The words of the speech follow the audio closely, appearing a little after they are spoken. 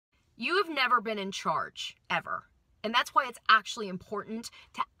You have never been in charge, ever. And that's why it's actually important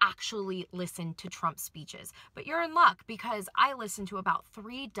to actually listen to Trump's speeches. But you're in luck because I listened to about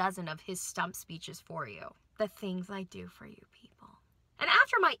 36 of his stump speeches for you. The things I do for you people. And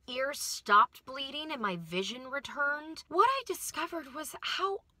after my ears stopped bleeding and my vision returned, what I discovered was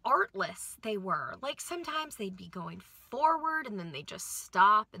how artless they were. Like sometimes they'd be going forward and then they just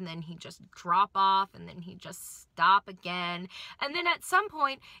stop and then he'd just drop off and then he'd just stop again. And then at some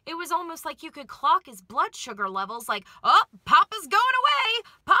point, it was almost like you could clock his blood sugar levels like, oh, Papa's going away.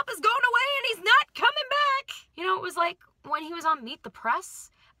 Papa's going away and he's not coming back. You know, it was like when he was on Meet the Press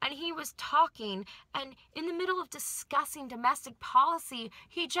and he was talking and in the middle of discussing domestic policy,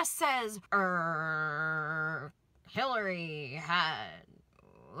 he just says, Hillary had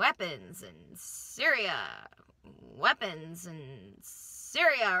weapons in Syria. Weapons in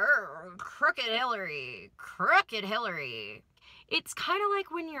Syria. Crooked Hillary. Crooked Hillary. It's kind of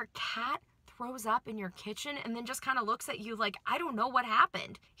like when your cat throws up in your kitchen and then just kind of looks at you like, I don't know what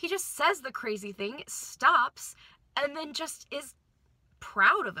happened. He just says the crazy thing, stops, and then just is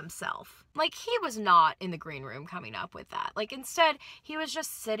proud of himself. Like he was not in the green room coming up with that. Like instead, he was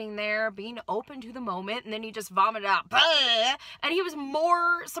just sitting there being open to the moment and then he just vomited out, "Bleh!" And he was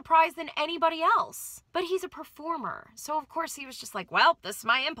more surprised than anybody else. But he's a performer. So of course he was just like, well, this is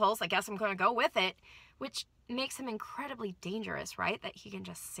my impulse. I guess I'm going to go with it, which makes him incredibly dangerous, right? That he can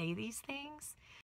just say these things.